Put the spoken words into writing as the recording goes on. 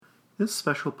This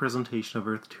special presentation of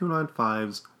Earth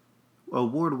 295's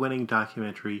award-winning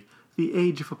documentary, The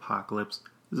Age of Apocalypse,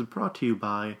 is brought to you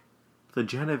by the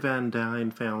Janet Van Dyne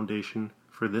Foundation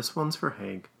for This One's for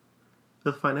Hank,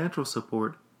 with financial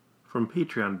support from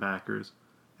Patreon backers,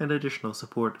 and additional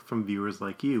support from viewers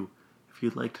like you. If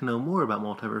you'd like to know more about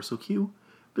Multiversal Q,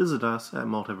 visit us at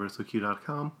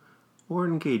multiversalq.com or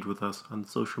engage with us on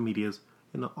social medias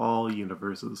in all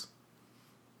universes.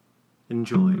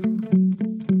 Enjoy.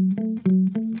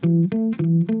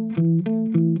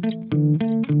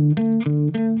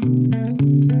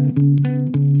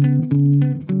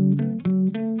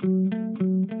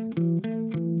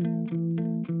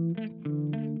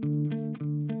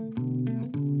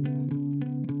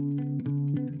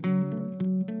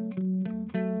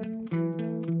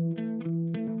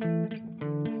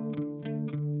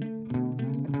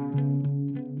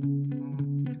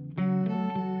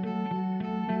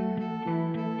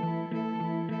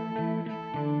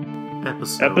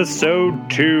 Episode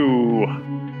 2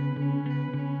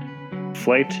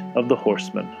 Flight of the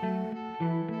Horsemen.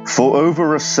 For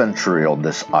over a century on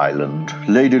this island,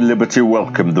 Lady Liberty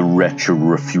welcomed the wretched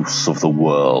refuse of the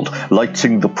world,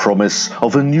 lighting the promise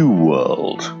of a new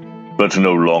world. But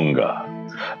no longer.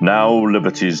 Now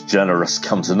Liberty's generous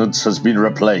countenance has been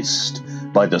replaced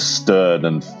by the stern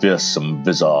and fearsome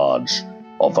visage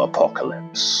of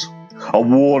Apocalypse. A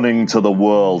warning to the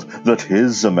world that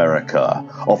his America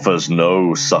offers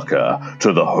no succor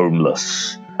to the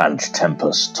homeless and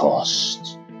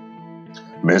tempest-tossed.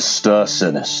 Mr.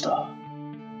 Sinister.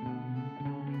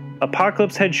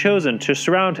 Apocalypse had chosen to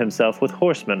surround himself with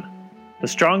horsemen, the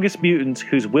strongest mutants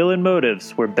whose will and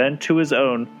motives were bent to his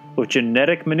own with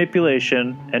genetic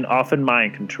manipulation and often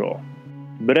mind control.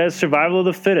 But as survival of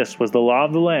the fittest was the law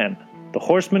of the land, the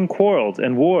horsemen quarreled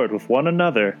and warred with one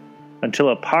another until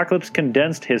Apocalypse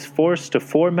condensed his force to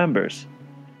 4 members: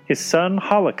 his son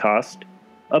Holocaust,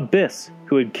 Abyss,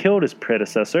 who had killed his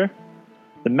predecessor,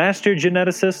 the master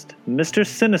geneticist Mr.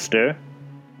 Sinister,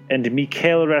 and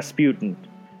Mikhail Rasputin.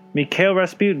 Mikhail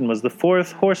Rasputin was the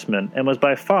 4th horseman and was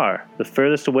by far the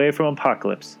furthest away from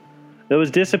Apocalypse, though his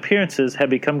disappearances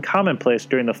had become commonplace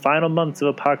during the final months of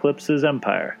Apocalypse's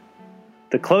empire.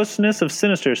 The closeness of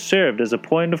Sinister served as a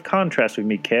point of contrast with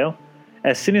Mikhail,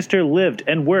 as Sinister lived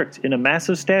and worked in a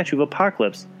massive statue of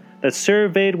Apocalypse that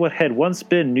surveyed what had once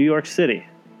been New York City.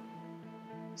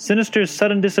 Sinister's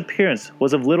sudden disappearance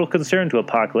was of little concern to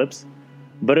Apocalypse,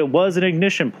 but it was an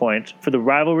ignition point for the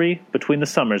rivalry between the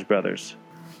Summers brothers.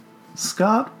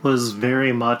 Scott was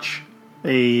very much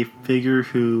a figure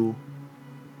who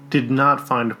did not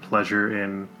find pleasure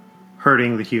in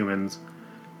hurting the humans,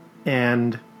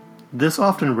 and this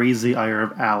often raised the ire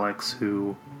of Alex,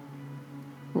 who,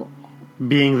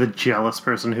 being the jealous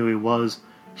person who he was,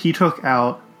 he took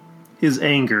out his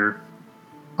anger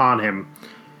on him.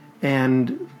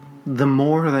 And the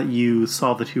more that you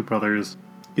saw the two brothers,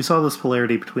 you saw this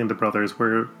polarity between the brothers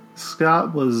where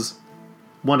Scott was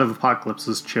one of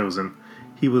Apocalypse's chosen.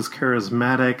 He was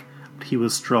charismatic, but he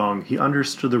was strong. He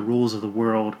understood the rules of the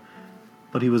world,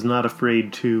 but he was not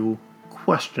afraid to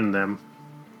question them,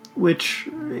 which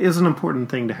is an important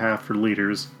thing to have for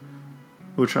leaders,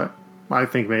 which I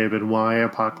think may have been why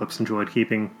Apocalypse enjoyed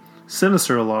keeping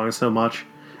Sinister along so much,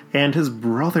 and his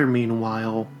brother,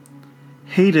 meanwhile,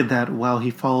 hated that while he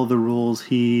followed the rules,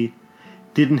 he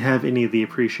didn't have any of the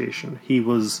appreciation. He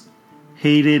was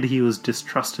hated, he was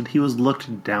distrusted, he was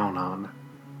looked down on.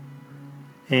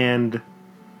 And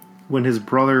when his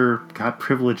brother got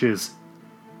privileges,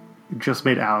 it just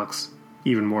made Alex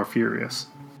even more furious.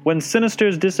 When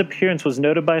Sinister's disappearance was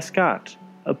noted by Scott,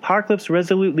 Apocalypse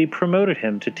resolutely promoted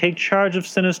him to take charge of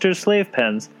Sinister's slave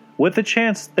pens, with the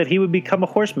chance that he would become a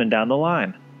horseman down the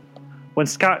line. When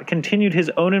Scott continued his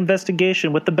own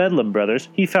investigation with the Bedlam brothers,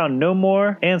 he found no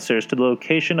more answers to the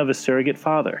location of his surrogate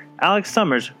father. Alex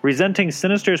Summers, resenting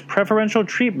Sinister's preferential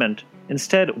treatment,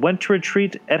 instead went to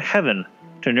retreat at Heaven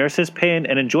to nurse his pain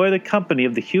and enjoy the company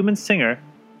of the human singer,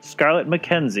 Scarlett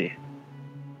Mackenzie.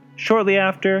 Shortly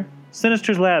after,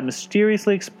 Sinister's lab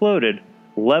mysteriously exploded,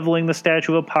 leveling the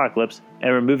statue of Apocalypse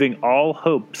and removing all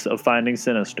hopes of finding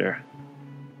Sinister.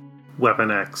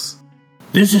 Weapon X.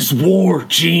 This is war,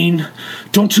 Gene.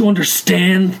 Don't you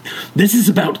understand? This is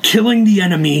about killing the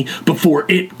enemy before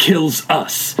it kills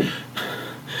us.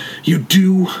 You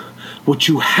do what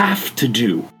you have to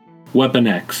do. Weapon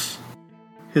X.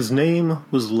 His name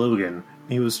was Logan.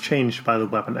 He was changed by the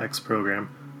Weapon X program,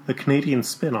 a Canadian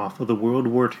spin-off of the World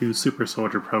War II Super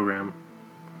Soldier program.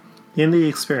 In the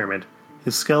experiment,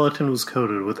 his skeleton was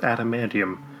coated with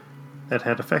adamantium that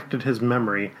had affected his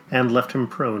memory and left him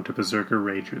prone to berserker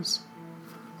rages.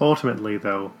 Ultimately,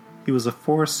 though, He was a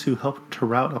force who helped to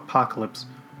rout Apocalypse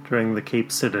during the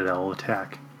Cape Citadel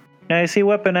attack. Now you see,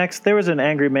 Weapon X, there was an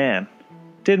angry man.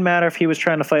 Didn't matter if he was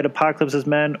trying to fight Apocalypse's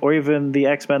men or even the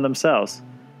X-Men themselves.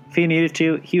 If he needed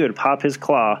to, he would pop his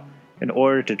claw in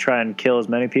order to try and kill as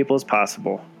many people as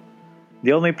possible.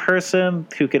 The only person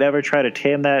who could ever try to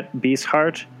tame that beast's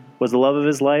heart was the love of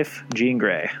his life, Jean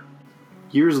Grey.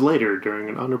 Years later, during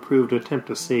an unapproved attempt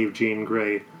to save Jean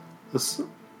Grey,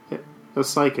 a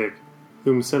psychic,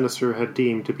 whom Sinister had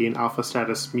deemed to be an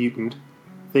alpha-status mutant,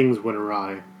 things went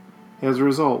awry. As a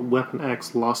result, Weapon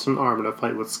X lost an arm in a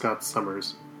fight with Scott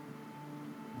Summers,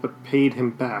 but paid him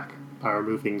back by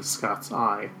removing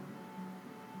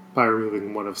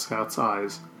one of Scott's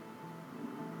eyes.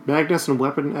 Magnus and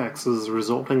Weapon X's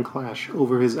resulting clash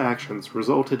over his actions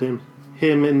resulted in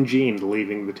him and Jean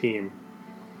leaving the team.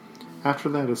 After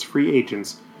that, as free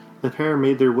agents, the pair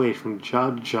made their way from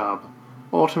job to job,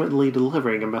 ultimately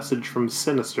delivering a message from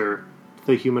Sinister to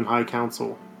the Human High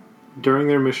Council. During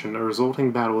their mission, a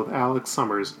resulting battle with Alex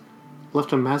Summers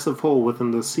left a massive hole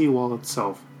within the seawall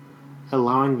itself,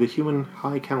 allowing the Human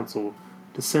High Council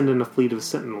to send in a fleet of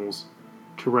Sentinels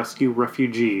to rescue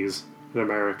refugees in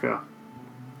America.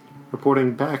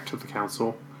 Reporting back to the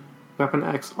Council, Weapon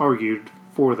X argued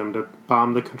for them to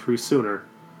bomb the country sooner,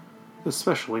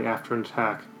 especially after an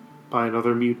attack by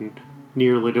another mutant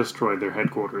nearly destroyed their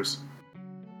headquarters.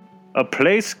 A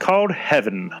place called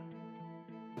Heaven.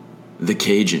 The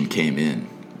Cajun came in.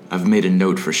 I've made a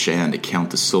note for Shan to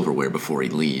count the silverware before he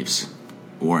leaves.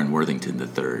 Warren Worthington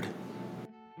III.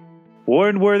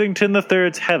 Warren Worthington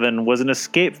III's Heaven was an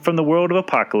escape from the world of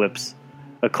Apocalypse,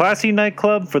 a classy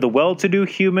nightclub for the well-to-do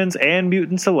humans and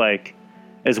mutants alike,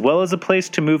 as well as a place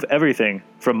to move everything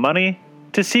from money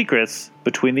to secrets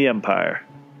between the Empire.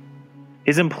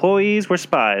 His employees were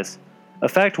spies, a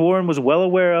fact Warren was well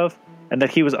aware of and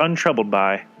that he was untroubled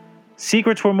by.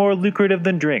 Secrets were more lucrative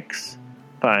than drinks.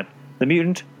 Fine. The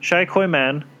mutant, Shai Koi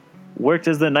Man, worked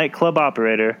as the nightclub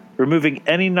operator, removing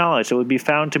any knowledge that would be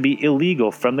found to be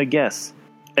illegal from the guests.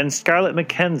 And Scarlett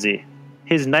Mackenzie,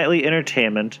 his nightly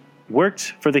entertainment,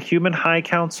 worked for the Human High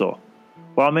Council,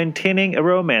 while maintaining a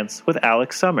romance with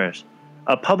Alex Summers,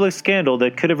 a public scandal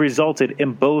that could have resulted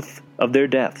in both of their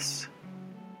deaths.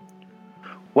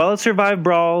 While it survived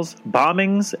brawls,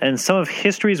 bombings, and some of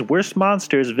history's worst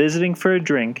monsters visiting for a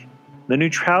drink, the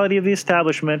neutrality of the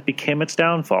establishment became its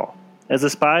downfall, as the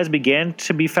spies began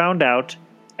to be found out,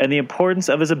 and the importance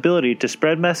of his ability to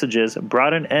spread messages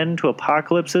brought an end to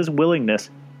Apocalypse's willingness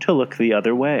to look the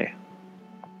other way.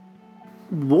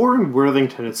 Warren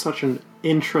Worthington is such an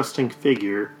interesting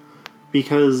figure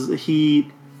because he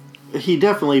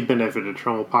definitely benefited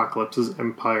from Apocalypse's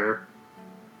empire,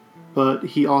 but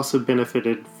he also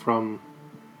benefited from,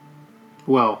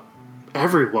 well,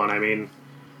 everyone. I mean,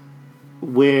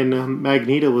 when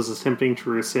Magneto was attempting to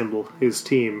reassemble his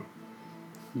team,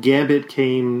 Gambit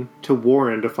came to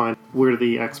Warren to find where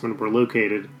the X-Men were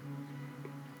located.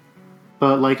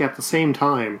 But, at the same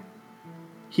time,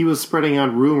 he was spreading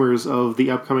out rumors of the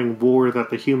upcoming war that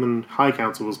the Human High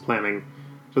Council was planning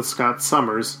to Scott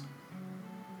Summers.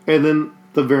 And then,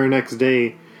 the very next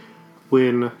day,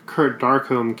 when Kurt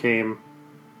Darkholme came,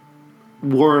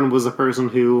 Warren was a person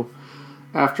who,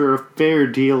 after a fair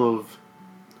deal of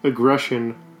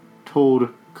aggression, told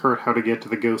Kurt how to get to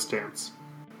the Ghost Dance.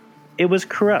 It was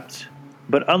corrupt,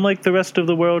 but unlike the rest of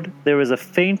the world, there was a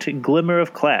faint glimmer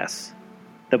of class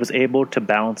that was able to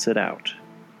balance it out.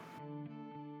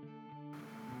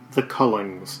 The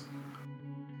Cullings.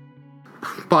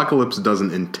 Apocalypse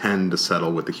doesn't intend to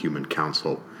settle with the Human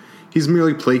Council. He's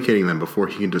merely placating them before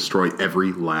he can destroy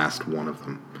every last one of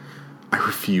them. I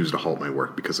refuse to halt my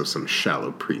work because of some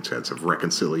shallow pretense of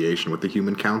reconciliation with the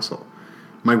Human Council.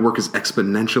 My work is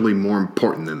exponentially more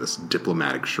important than this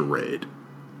diplomatic charade.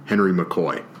 Henry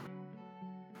McCoy.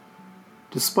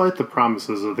 Despite the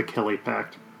promises of the Kelly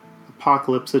Pact,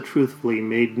 Apocalypse had truthfully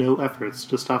made no efforts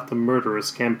to stop the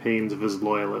murderous campaigns of his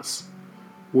loyalists.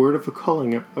 Word of a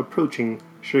culling approaching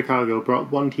Chicago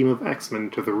brought one team of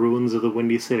X-Men to the ruins of the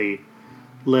Windy City,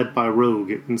 led by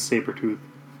Rogue and Sabretooth.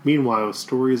 Meanwhile,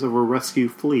 stories of a rescue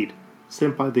fleet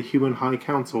sent by the Human High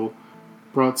Council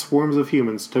brought swarms of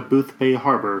humans to Booth Bay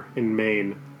Harbor in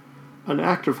Maine. An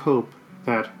act of hope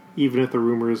that, even if the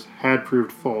rumors had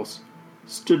proved false,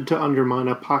 stood to undermine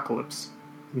Apocalypse,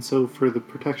 and so for the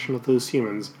protection of those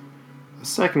humans, a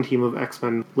second team of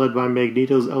X-Men led by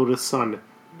Magneto's eldest son,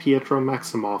 Pietro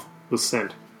Maximoff, was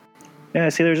sent. Yeah,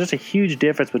 see, there's just a huge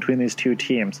difference between these two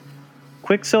teams.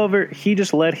 Quicksilver, he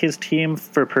just led his team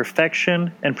for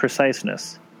perfection and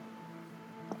preciseness.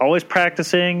 Always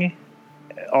practicing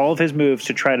all of his moves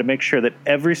to try to make sure that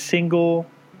every single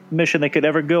mission they could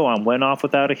ever go on went off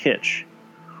without a hitch.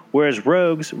 Whereas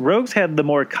rogues had the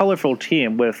more colorful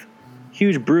team with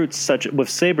huge brutes such with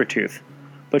Sabretooth,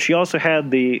 but she also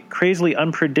had the crazily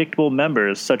unpredictable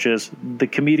members such as the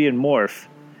comedian Morph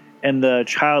and the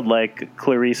childlike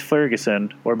Clarice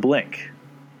Ferguson or Blink.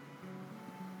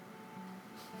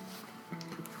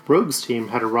 Rogue's team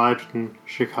had arrived in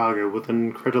Chicago with an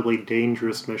incredibly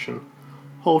dangerous mission,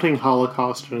 halting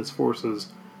Holocaust and its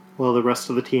forces, while the rest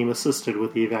of the team assisted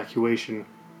with the evacuation.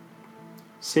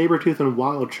 Sabretooth and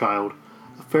Wildchild,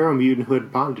 a Pharaoh mutant who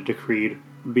had bonded to Creed,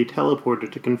 would be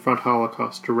teleported to confront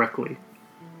Holocaust directly.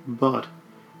 But,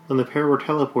 when the pair were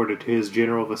teleported to his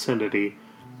general vicinity,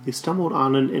 they stumbled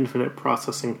on an infinite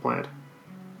processing plant.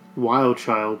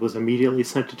 Wildchild was immediately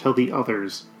sent to tell the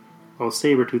others, while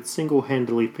Sabretooth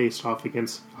single-handedly faced off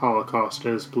against Holocaust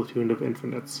and his platoon of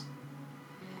infinites.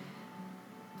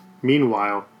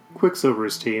 Meanwhile,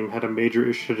 Quicksilver's team had a major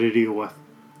issue to deal with: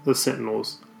 the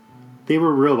Sentinels. They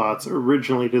were robots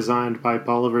originally designed by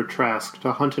Bolivar Trask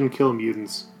to hunt and kill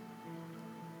mutants,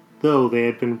 though they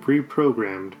had been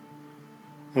reprogrammed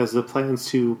as the plans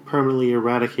to permanently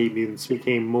eradicate mutants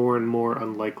became more and more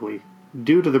unlikely.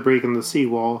 Due to the break in the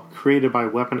seawall created by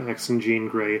Weapon X and Jean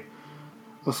Grey,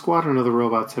 a squadron of the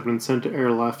robots had been sent to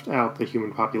airlift out the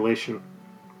human population.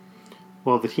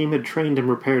 While the team had trained and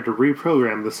prepared to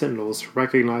reprogram the Sentinels to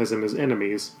recognize them as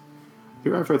enemies,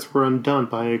 their efforts were undone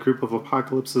by a group of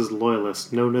Apocalypse's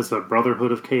loyalists known as the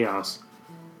Brotherhood of Chaos,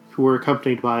 who were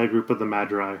accompanied by a group of the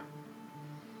Magi.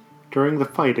 During the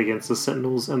fight against the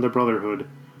Sentinels and the Brotherhood,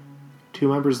 2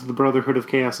 members of the Brotherhood of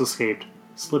Chaos escaped,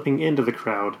 slipping into the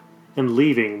crowd and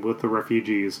leaving with the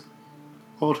refugees.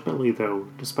 Ultimately, though,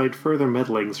 despite further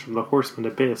meddlings from the Horseman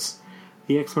Abyss,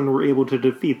 the X-Men were able to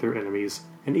defeat their enemies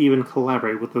and even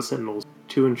collaborate with the Sentinels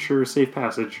to ensure safe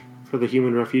passage for the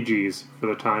human refugees for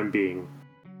the time being.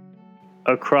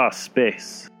 Across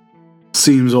space.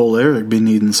 Seems old Eric be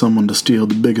needing someone to steal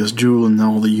the biggest jewel in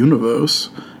all the universe,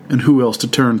 and who else to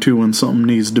turn to when something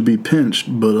needs to be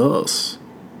pinched but us?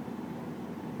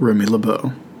 Remy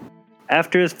LeBeau.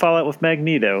 After his fallout with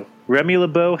Magneto, Remy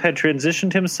LeBeau had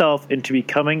transitioned himself into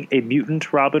becoming a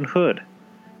mutant Robin Hood,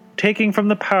 taking from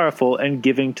the powerful and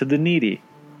giving to the needy.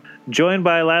 Joined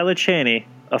by Lila Cheney,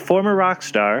 a former rock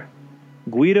star,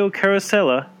 Guido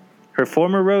Carosella, her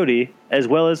former roadie, as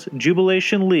well as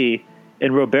Jubilation Lee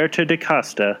and Roberta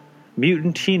DaCosta,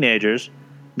 mutant teenagers,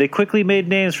 they quickly made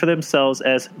names for themselves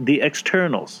as the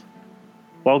Externals.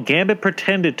 While Gambit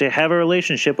pretended to have a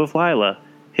relationship with Lila,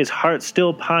 his heart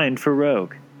still pined for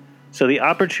Rogue. So the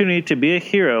opportunity to be a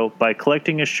hero by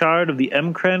collecting a shard of the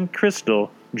M'Kreen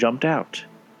crystal jumped out.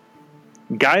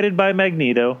 Guided by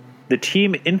Magneto, the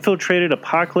team infiltrated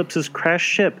Apocalypse's crashed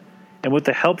ship, and with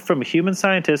the help from human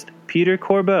scientist Peter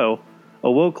Corbeau,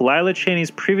 awoke Lila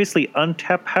Cheney's previously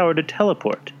untapped power to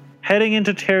teleport, heading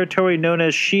into territory known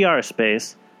as Shi'ar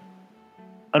space.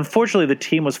 Unfortunately, the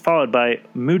team was followed by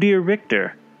Mudir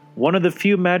Richter, one of the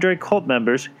few Madroid cult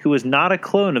members who was not a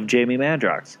clone of Jamie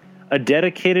Madrox, a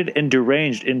dedicated and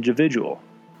deranged individual.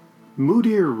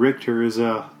 Mudir Richter is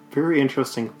a very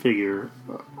interesting figure.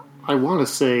 I want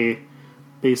to say,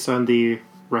 based on the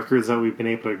records that we've been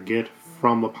able to get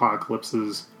from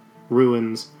Apocalypse's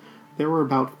ruins, there were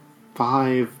about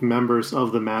 5 members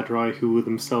of the Madroi who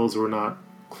themselves were not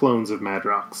clones of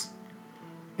Madrox.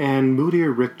 And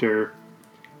Mudir Richter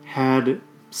had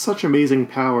such amazing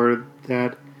power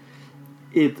that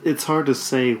it's hard to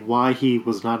say why he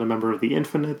was not a member of the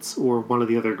Infinites or one of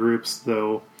the other groups,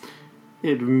 though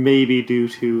it may be due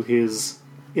to his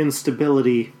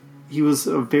instability. He was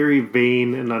a very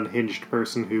vain and unhinged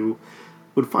person who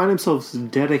would find himself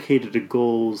dedicated to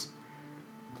goals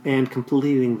and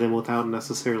completing them without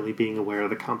necessarily being aware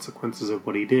of the consequences of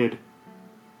what he did.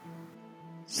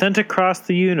 Sent across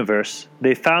the universe,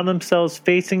 they found themselves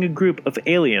facing a group of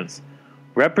aliens,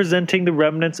 representing the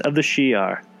remnants of the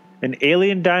Shi'ar, an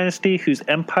alien dynasty whose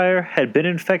empire had been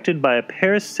infected by a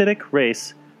parasitic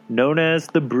race known as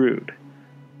the Brood.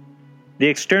 The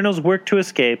Externals worked to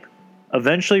escape,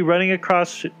 eventually running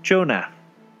across Jonath,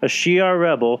 a Shi'ar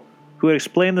rebel who had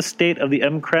explained the state of the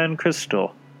M'Kreen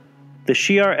crystal. The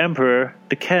Shi'ar Emperor,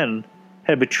 D'Ken,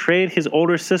 had betrayed his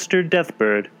older sister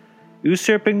Deathbird,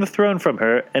 usurping the throne from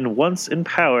her, and once in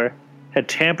power, had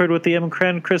tampered with the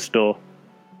M'Kreen crystal,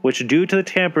 which, due to the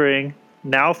tampering,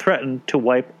 now threatened to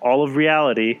wipe all of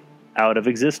reality out of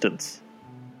existence.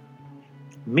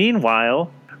 Meanwhile,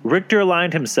 Richter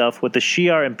aligned himself with the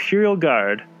Shi'ar Imperial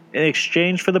Guard in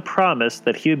exchange for the promise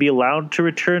that he would be allowed to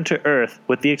return to Earth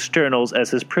with the Externals as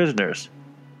his prisoners.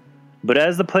 But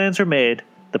as the plans were made,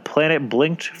 the planet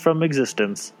blinked from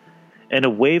existence, and a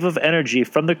wave of energy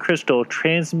from the crystal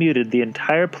transmuted the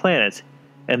entire planet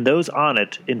and those on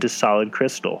it into solid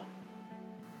crystal.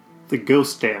 The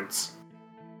Ghost Dance.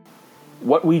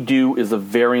 What we do is a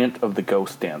variant of the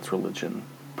ghost dance religion,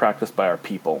 practiced by our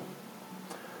people.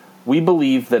 We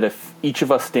believe that if each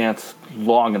of us danced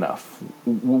long enough,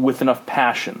 with enough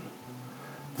passion,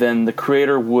 then the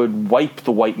Creator would wipe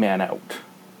the white man out,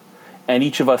 and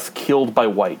each of us killed by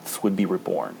whites would be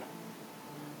reborn.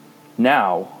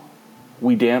 Now,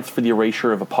 we dance for the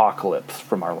erasure of apocalypse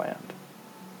from our land.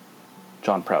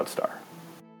 John Proudstar.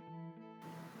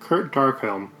 Kurt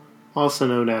Darkhelm, also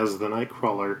known as the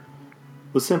Nightcrawler,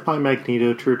 was sent by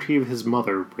Magneto to retrieve his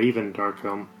mother, Raven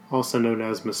Darkhelm, also known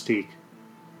as Mystique.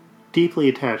 Deeply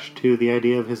attached to the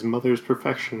idea of his mother's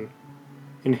perfection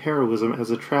and heroism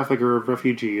as a trafficker of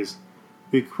refugees,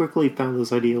 we quickly found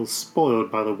this ideal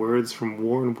spoiled by the words from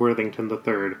Warren Worthington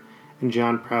III and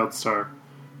John Proudstar,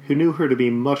 who knew her to be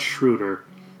much shrewder,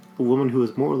 a woman who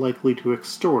was more likely to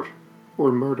extort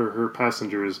or murder her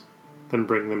passengers than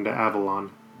bring them to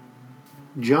Avalon.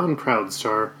 John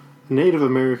Proudstar, a Native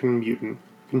American mutant,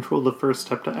 controlled the first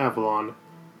step to Avalon,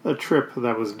 a trip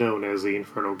that was known as the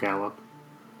Infernal Gallop.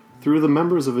 Through the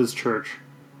members of his church,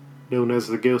 known as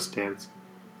the Ghost Dance,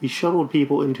 he shuttled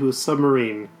people into a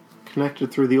submarine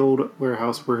connected through the old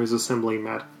warehouse where his assembly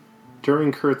met.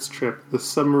 During Kurt's trip, the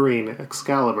submarine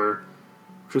Excalibur,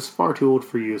 which was far too old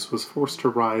for use, was forced to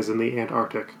rise in the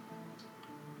Antarctic.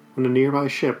 When a nearby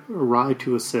ship arrived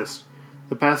to assist,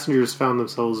 the passengers found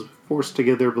themselves forced to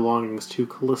give their belongings to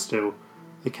Callisto,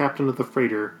 the captain of the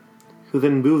freighter, who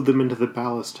then moved them into the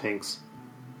ballast tanks,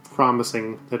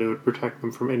 promising that it would protect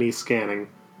them from any scanning,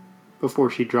 before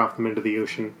she dropped them into the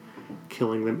ocean,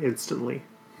 killing them instantly.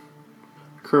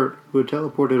 Kurt, who had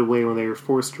teleported away when they were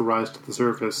forced to rise to the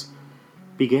surface,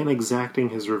 began exacting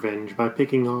his revenge by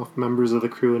picking off members of the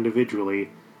crew individually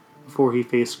before he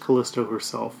faced Callisto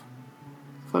herself.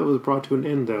 The fight was brought to an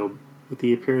end, though, with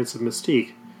the appearance of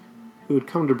Mystique, who had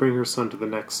come to bring her son to the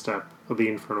next step of the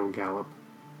Infernal Gallop.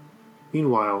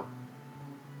 Meanwhile,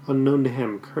 unknown to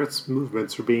him, Kurt's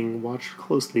movements were being watched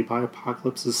closely by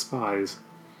Apocalypse's spies,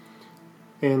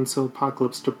 and so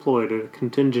Apocalypse deployed a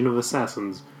contingent of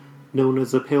assassins known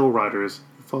as the Pale Riders,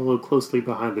 who followed closely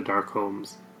behind the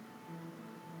Darkholmes.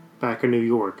 Back in New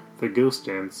York, the Ghost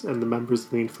Dance and the members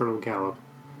of the Infernal Gallop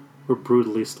were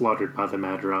brutally slaughtered by the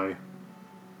Magi.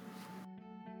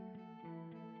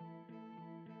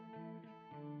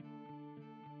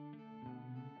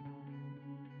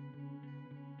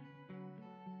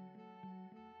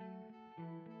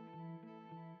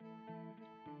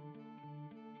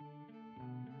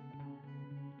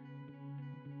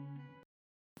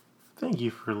 Thank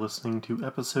you for listening to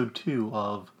Episode 2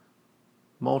 of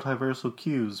Multiversal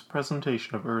Q's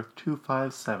presentation of Earth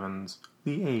 257's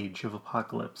The Age of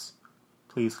Apocalypse.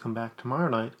 Please come back tomorrow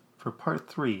night for Part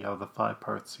 3 of the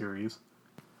 5-part series.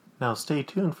 Now stay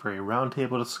tuned for a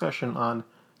roundtable discussion on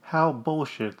how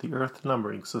bullshit the Earth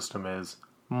numbering system is,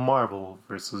 Marvel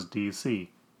vs. DC.